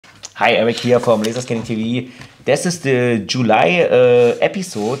Hi, Eric here from Laser Scanning TV. This is the July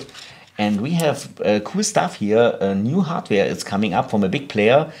episode, and we have cool stuff here. New hardware is coming up from a big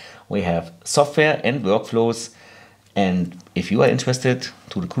player. We have software and workflows, and if you are interested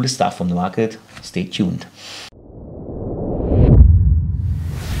to the coolest stuff from the market, stay tuned.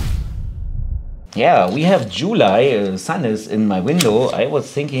 Yeah, we have July, sun is in my window. I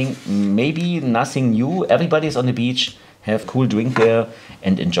was thinking maybe nothing new. Everybody's on the beach, have cool drink there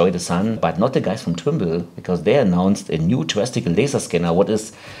and enjoy the sun, but not the guys from Trimble, because they announced a new terrestrial laser scanner, what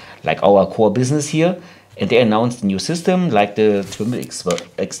is like our core business here. And they announced a new system like the Trimble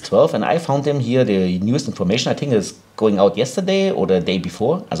X12, and I found them here, the newest information. I think it's going out yesterday or the day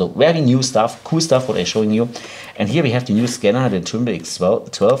before. Also very new stuff, cool stuff what I'm showing you. And here we have the new scanner, the Trimble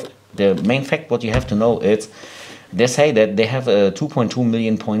X12. The main fact what you have to know is they say that they have a 2.2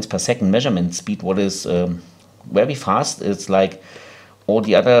 million points per second measurement speed, what is very fast. It's like all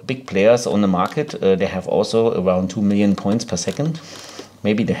the other big players on the market. They have also around 2 million points per second.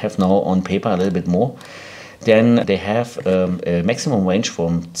 Maybe they have now on paper a little bit more. Then they have a maximum range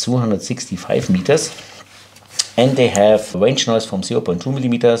from 265 meters. And they have range noise from 0.2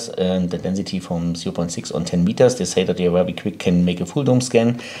 millimeters and the density from 0.6 on 10 meters. They say that they are very quick, can make a full dome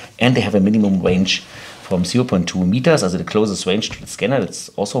scan. And they have a minimum range from 0.2 meters, also the closest range to the scanner. That's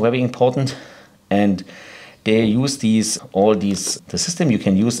also very important. And they use the system you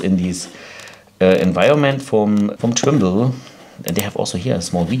can use in this environment from Trimble. And they have also here a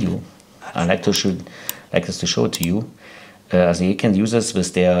small video. I like to show it to you. So you can use this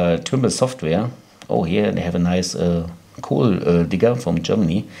with their Trimble software. Oh, here they have a nice coal digger from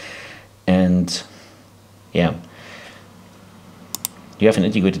Germany. And yeah, you have an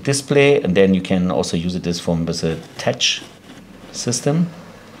integrated display, and then you can also use it with a touch system.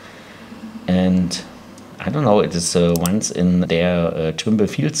 And I don't know, it is once in their Trimble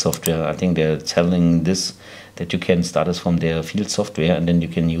field software. I think they're telling this that you can start this from their field software, and then you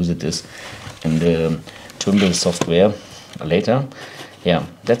can use it in the Trimble software later. Yeah,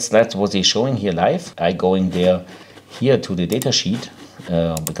 that's what they're showing here live. I going there here to the data sheet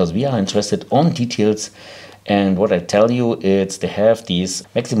because we are interested on details. And what I tell you is they have these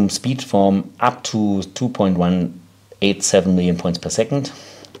maximum speed from up to 2.187 million points per second.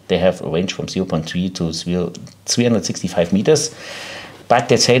 They have a range from 0.3 to 365 meters. But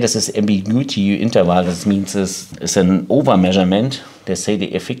they say this is ambiguity interval. This means it's an over measurement. They say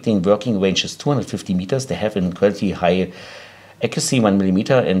the effective working range is 250 meters. They have an quality high accuracy 1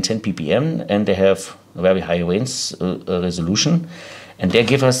 millimeter and 10 ppm, and they have a very high range resolution. And they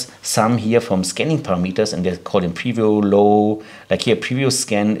give us some here from scanning parameters, and they call them preview low. Like here, preview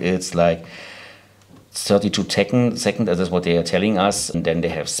scan, it's like 32 seconds, that's what they are telling us. And then they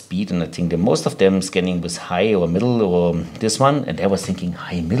have speed, and I think the most of them scanning with high or middle or this one. And I was thinking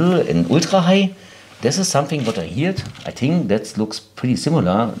high, middle and ultra high. This is something what I heard. I think that looks pretty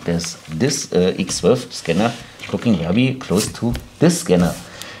similar. There's this X12 scanner looking very close to this scanner.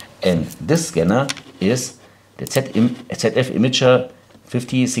 And this scanner is the ZF Imager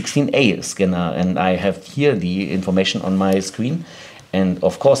 5016A scanner. And I have here the information on my screen. And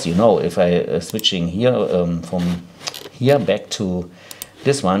of course, you know, if I switching here from here back to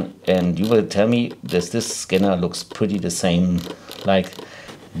this one, and you will tell me that this scanner looks pretty the same like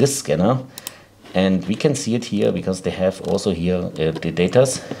this scanner. And we can see it here because they have also here the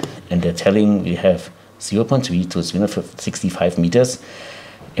datas, and they're telling we have 0.3 to 365 meters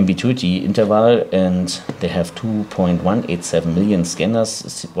ambiguity interval, and they have 2.187 million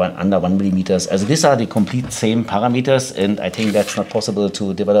scanners under 1 millimeters. Also these are the complete same parameters, and I think that's not possible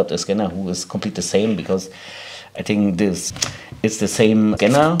to develop a scanner who is complete the same, because I think it's the same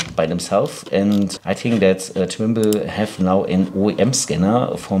scanner by themselves. And I think that Trimble have now an OEM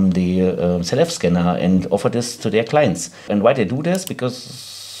scanner from the ZF scanner and offer this to their clients. And why they do this?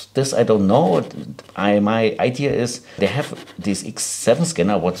 Because this I don't know. My idea is they have this X7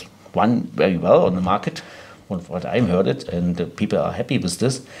 scanner, what's run very well on the market, what I heard it, and people are happy with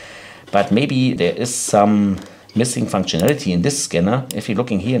this. But maybe there is some missing functionality in this scanner. If you're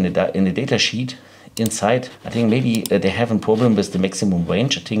looking here in the data sheet inside, I think maybe they have a problem with the maximum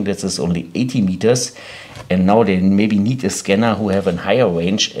range. I think this is only 80 meters, and now they maybe need a scanner who have a higher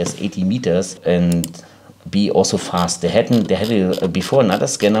range as 80 meters and be also fast. They had before another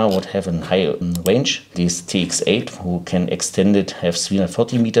scanner would have a higher range, this TX8, who can extend it, have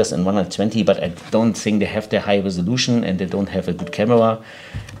 340 meters and 120, but I don't think they have the high resolution, and they don't have a good camera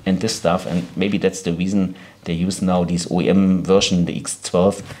and this stuff. And maybe that's the reason they use now this OEM version, the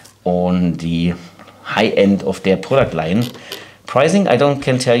X12, on the high end of their product line. Pricing, I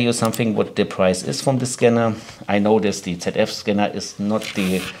can tell you something what the price is from the scanner. I know this, the ZF scanner is not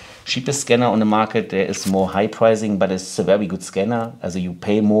the cheapest scanner on the market. There is more high pricing, but it's a very good scanner. Also you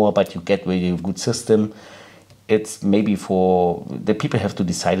pay more, but you get really a good system. It's maybe for the people have to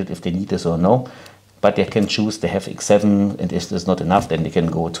decide it if they need this or no, but they can choose. They have X7, and if there's not enough, then they can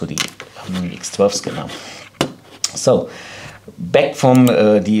go to the X12 scanner. So back from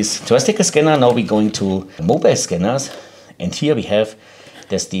these terrestrial scanner, now we're going to mobile scanners, and here we have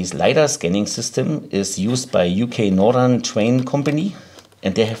this LiDAR scanning system is used by UK Northern Train Company,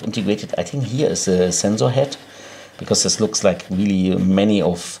 and they have integrated, I think here is a sensor head, because this looks like really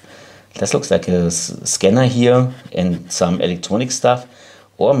this looks like a scanner here and some electronic stuff,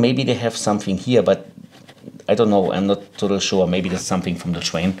 or maybe they have something here, but I don't know, I'm not totally sure. Maybe there's something from the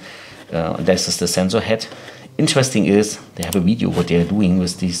train. This is the sensor head. Interesting is they have a video what they are doing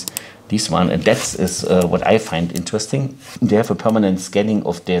with this one, and that is what I find interesting. They have a permanent scanning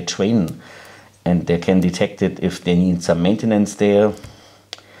of their train, and they can detect it if they need some maintenance there.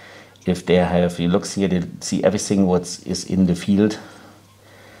 If they have, you look here, they see everything what is in the field.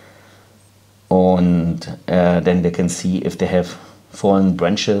 And then they can see if they have fallen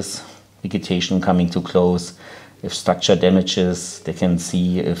branches, vegetation coming too close, if structure damages. They can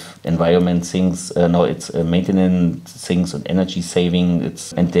see if environment things, it's maintenance things and energy saving.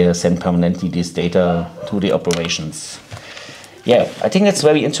 And they send permanently this data to the operations. Yeah, I think it's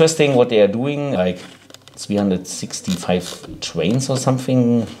very interesting what they are doing, like 365 trains or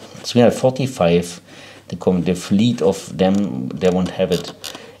something, 345, the fleet of them, they won't have it.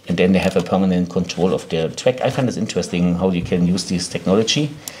 And then they have a permanent control of their track. I find it interesting how you can use this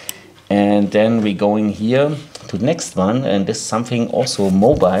technology. And then we're going here to the next one, and this is something also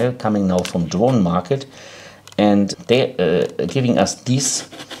mobile coming now from drone market. And they are giving us this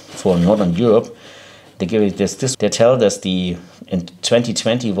for Northern Europe. They give it this. They tell us in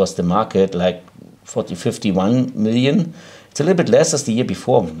 2020 was the market like 51 million. It's a little bit less as the year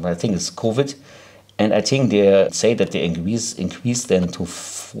before. I think it's COVID. And I think they say that they increased then to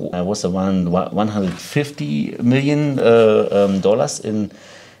was around 150 million dollars in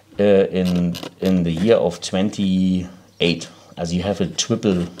the year of 28. As you have a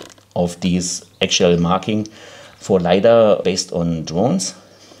triple of these actual marking for LiDAR based on drones,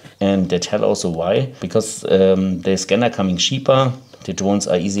 and they tell also why, because the scanner coming cheaper. The drones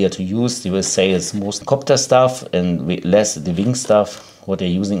are easier to use. They will say it's most copter stuff and less the wing stuff what they're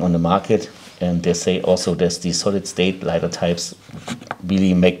using on the market. And they say also there's the solid state LiDAR types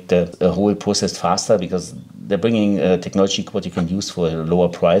really make the whole process faster, because they're bringing technology what you can use for a lower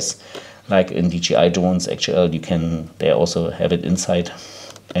price. Like in DJI drones, actually they also have it inside.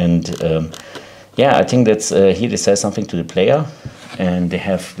 And yeah, I think that's here they say something to the player. And they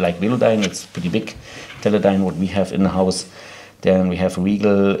have like Velodyne, it's pretty big. Teledyne, what we have in the house. Then we have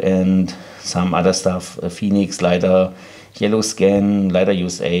Regal and some other stuff, Phoenix, LiDAR, Yellow Scan, LiDAR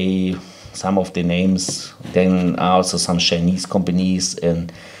USA, some of the names. Then also some Chinese companies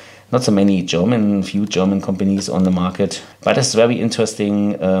and not so many few German companies on the market. But it's very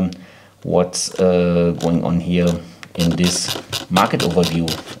interesting what's going on here in this market overview.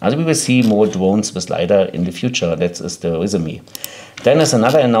 As we will see more drones with LiDAR in the future. That is the resume. Then there's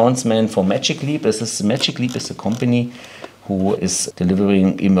another announcement for Magic Leap. Magic Leap is a company who is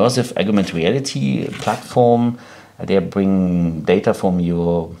delivering immersive augmented reality platform. They bring data from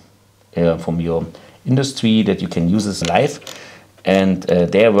your industry that you can use as live, and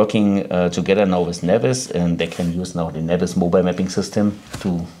they are working together now with Nevis, and they can use now the Nevis mobile mapping system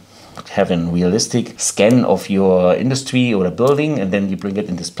to have a realistic scan of your industry or a building, and then you bring it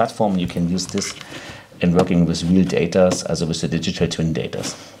in this platform. You can use this and working with real data, also with the digital twin data.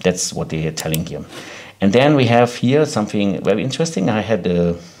 That's what they are telling here. And then we have here something very interesting. I had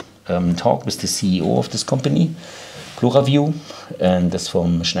a talk with the CEO of this company, PluraView, and that's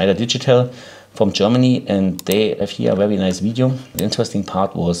from Schneider Digital from Germany, and they have here a very nice video. The interesting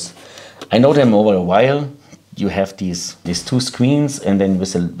part was, I know them over a while. You have these two screens, and then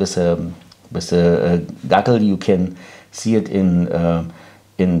with a goggle you can see it in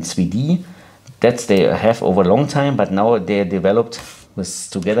 3D. That's they have over a long time, but now they developed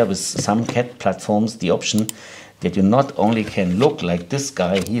together with some CAD platforms the option that you not only can look like this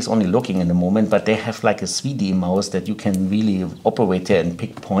guy, he is only looking in the moment, but they have like a 3D mouse that you can really operate there and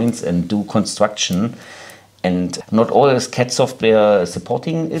pick points and do construction. And not all is CAD software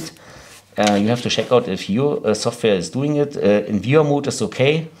supporting it. You have to check out if your software is doing it. In viewer mode is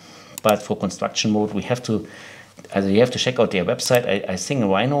okay, but for construction mode you have to check out their website. I think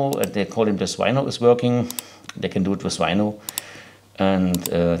Rhino, they call him this Rhino, is working. They can do it with Rhino, and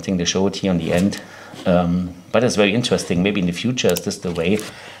I think they show it here on the end. But it's very interesting. Maybe in the future is this the way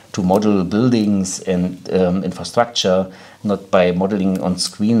to model buildings and infrastructure, not by modeling on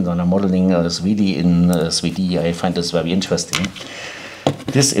screen, but modeling 3D in 3D. I find this very interesting,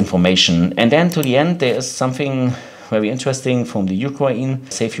 this information. And then to the end, there is something very interesting from the Ukraine,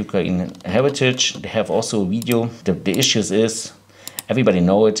 Save Ukraine Heritage. They have also a video. The issues is, everybody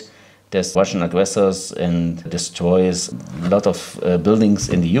know it, there's Russian aggressors and destroys a lot of buildings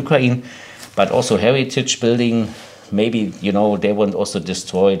in the Ukraine, but also heritage building. Maybe, you know, they want also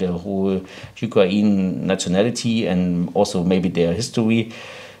destroy the whole Ukraine nationality and also maybe their history.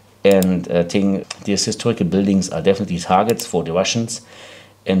 And I think these historical buildings are definitely targets for the Russians.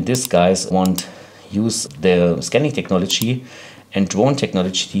 And these guys want use the scanning technology and drone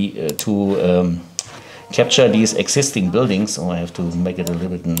technology to capture these existing buildings. Oh, I have to make it a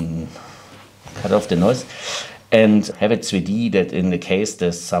little bit cut off the noise. And have it 3D, that in the case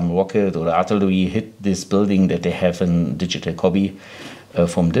there's some rocket or artillery hit this building, that they have a digital copy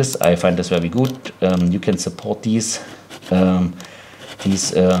from this. I find this very good. You can support these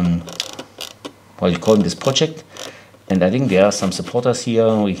what you call this project. And I think there are some supporters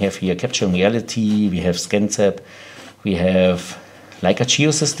here. We have here Capturing Reality, we have ScanSap, we have Leica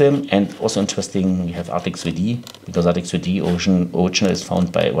Geosystem, and also interesting, we have Arctic 3D, because Arctic 3D origin is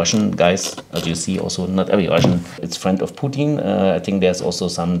found by Russian guys. As you see, also not every Russian, it's friend of Putin. I think there's also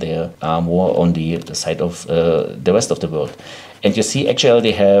some there are more on the side of the rest of the world. And you see,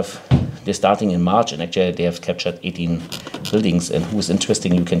 actually, they're starting in March, and actually they have captured 18 buildings. And who's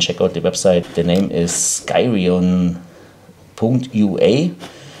interesting, you can check out the website. The name is Skyrion.ua.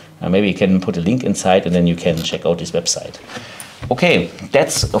 Maybe you can put a link inside, and then you can check out this website. Okay,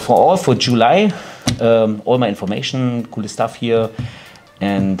 that's for all for July. All my information, cool stuff here.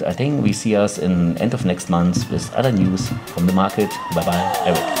 And I think we see us in end of next month with other news from the market. Bye-bye,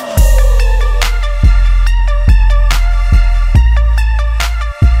 Eric.